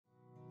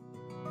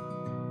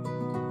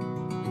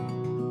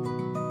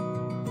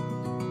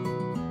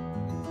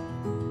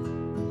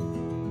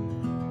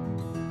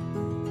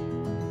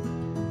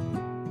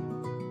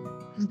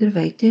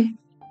Здравейте!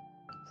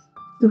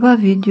 В това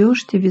видео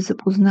ще ви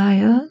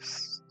запозная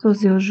с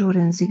този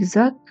ажурен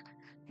зигзаг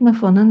на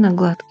фона на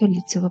гладка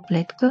лицева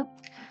плетка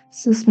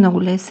с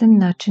много лесен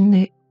начин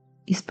на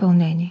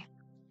изпълнение.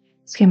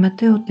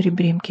 Схемата е от 3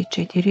 бримки,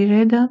 4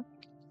 реда.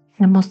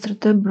 На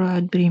мострата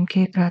броят бримки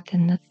е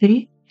кратен на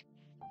 3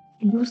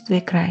 плюс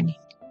 2 крайни.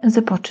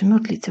 Започваме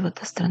от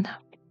лицевата страна.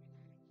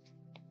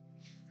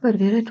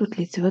 Първи ред от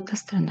лицевата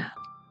страна.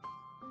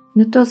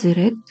 На този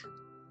ред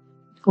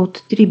от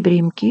 3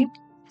 бримки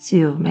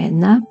свиваме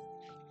една,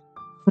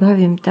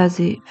 правим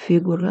тази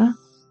фигура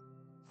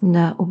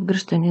на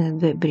обгръщане на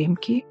 2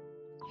 бримки,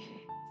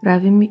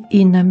 правим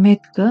и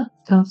наметка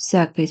към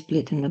всяка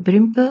изплетена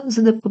бримка,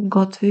 за да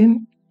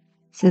подготвим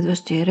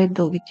следващия ред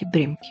дългите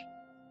бримки.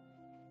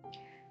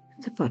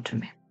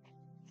 Започваме.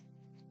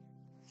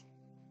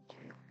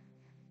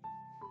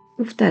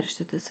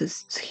 Повтарящата се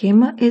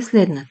схема е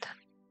следната.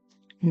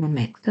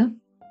 Наметка,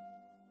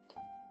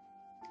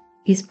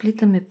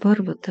 изплитаме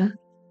първата,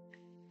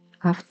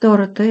 а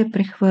втората я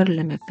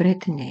прехвърляме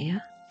пред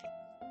нея,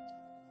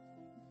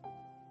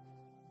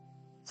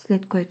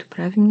 след което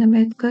правим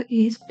наметка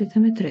и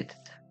изплитаме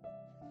третата.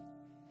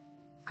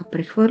 А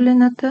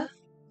прехвърлената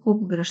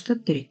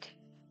обгръща трите.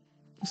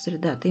 По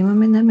средата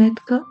имаме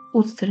наметка,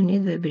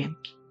 отстрани 2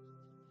 бримки.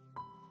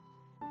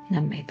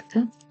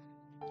 Наметка.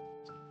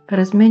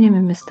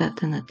 Разменяме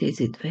местата на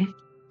тези две,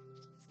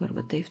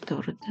 първата и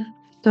втората.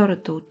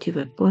 Втората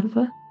отива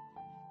първа,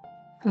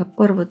 а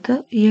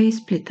първата я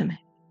изплитаме.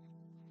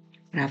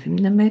 Правим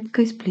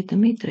наметка,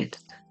 изплитаме и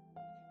третата.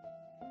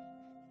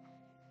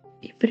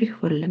 И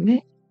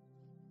прехвърляме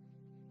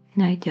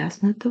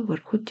най-дясната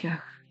върху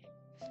тях.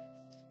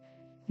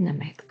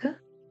 Наметка.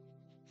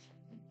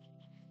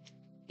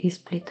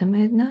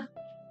 Изплитаме една,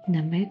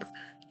 наметка,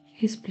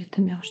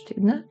 изплитаме още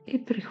една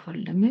и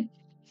прехвърляме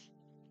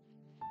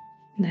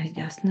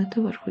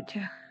най-дясната върху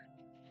тях.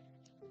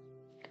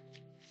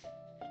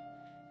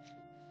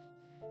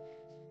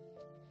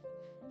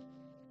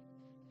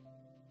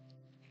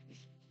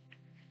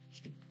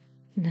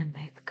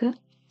 Наметка,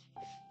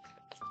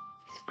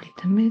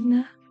 изплитаме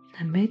една,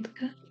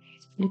 наметка,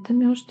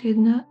 изплитаме още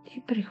една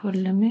и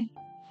прехвърляме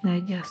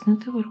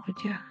най-дясната върху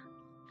тях.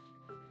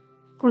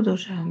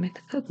 Продължаваме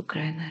така до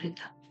края на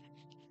реда.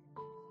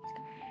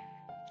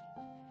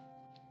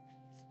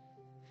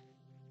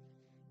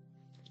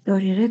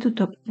 Втори ред от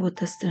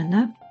топовата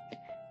страна.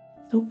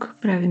 Тук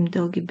правим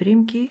дълги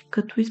бримки,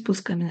 като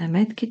изпускаме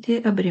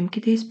наметките, а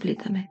бримките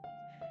изплитаме.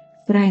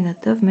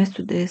 Крайната,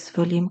 вместо да я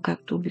свалим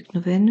както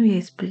обикновено, я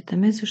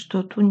изплитаме,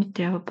 защото ни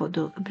трябва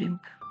по-дълга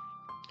бримка.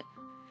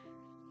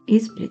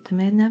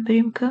 Изплитаме една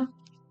бримка,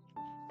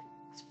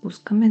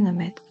 спускаме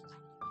наметката.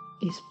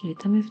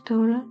 Изплитаме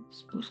втора,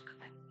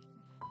 спускаме.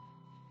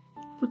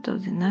 По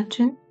този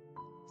начин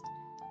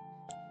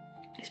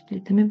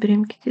изплитаме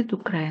бримките до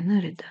края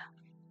на реда.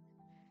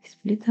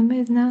 Изплитаме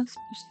една,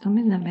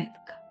 спускаме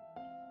наметка.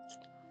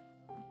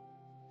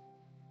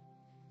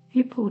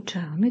 И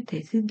получаваме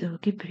тези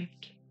дълги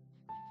бримки.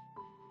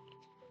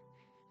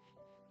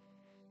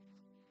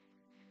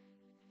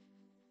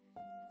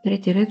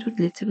 Трети ред от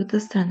лицевата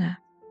страна.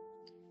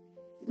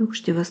 Тук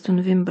ще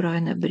възстановим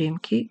броя на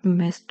бримки.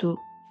 Вместо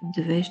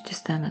 2 ще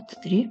станат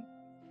 3.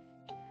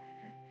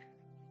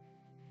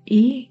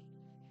 И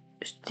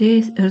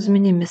ще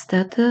разменим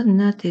местата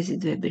на тези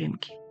 2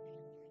 бримки.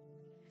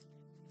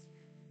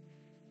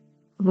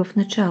 В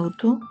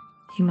началото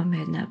имаме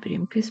една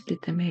бримка,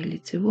 изплитаме я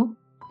лицево,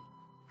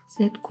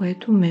 след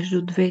което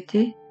между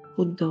двете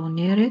от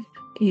долния ред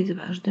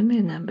изваждаме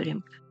една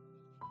бримка.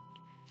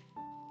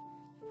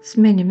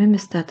 Сменяме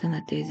местата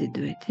на тези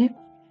двете,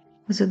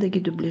 за да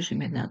ги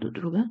доближим една до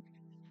друга.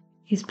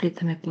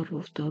 Изплитаме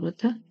първо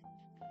втората,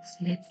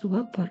 след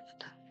това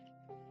първата.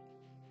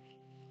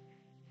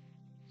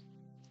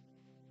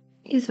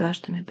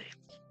 Изваждаме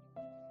бримки.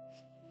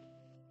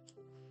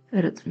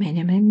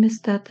 Разменяме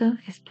местата,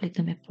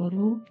 изплитаме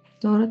първо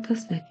втората,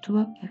 след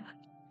това първата.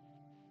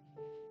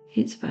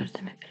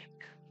 Изваждаме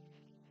бримка.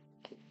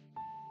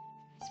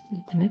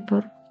 Изплитаме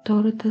първо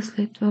втората,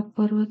 след това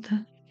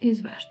първата,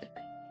 изваждаме.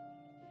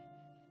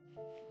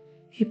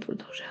 И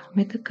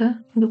продължаваме така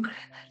до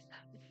края на реда.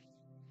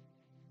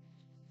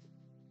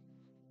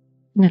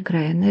 На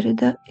края на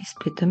реда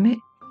изплитаме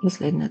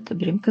последната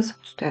бримка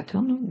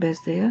самостоятелно, без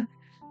да я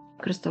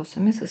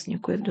кръстосаме с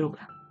никоя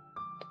друга.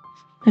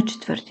 На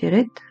четвърти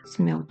ред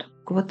сме от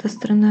топовата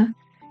страна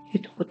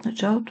и тук от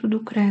началото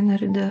до края на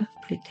реда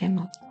плетем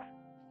от.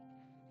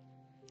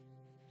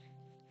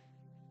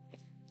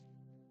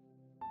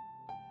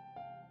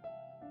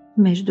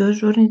 Между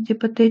ажурните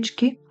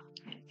пътечки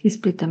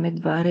изплитаме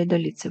 2 реда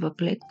лицева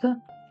плетка,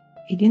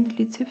 един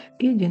лицев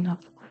и един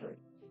облак.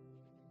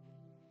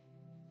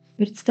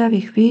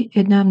 Представих ви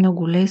една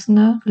много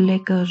лесна,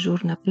 лека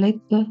ажурна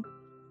плетка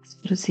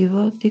с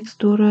красива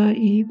текстура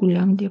и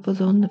голям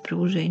диапазон на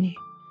приложение.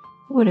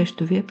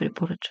 Горещо ви я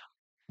препоръчвам.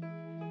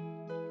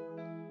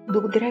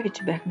 Благодаря ви,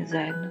 че бяхме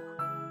заедно.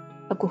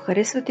 Ако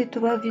харесвате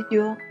това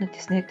видео,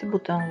 натиснете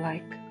бутон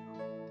лайк.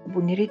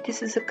 Абонирайте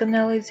се за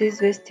канала и за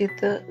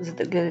известията, за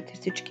да гледате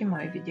всички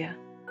мои видеа.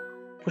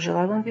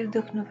 Пожелавам ви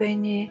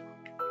вдъхновение,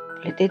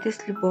 плетете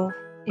с любов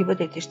и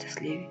бъдете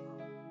щастливи.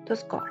 До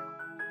скоро!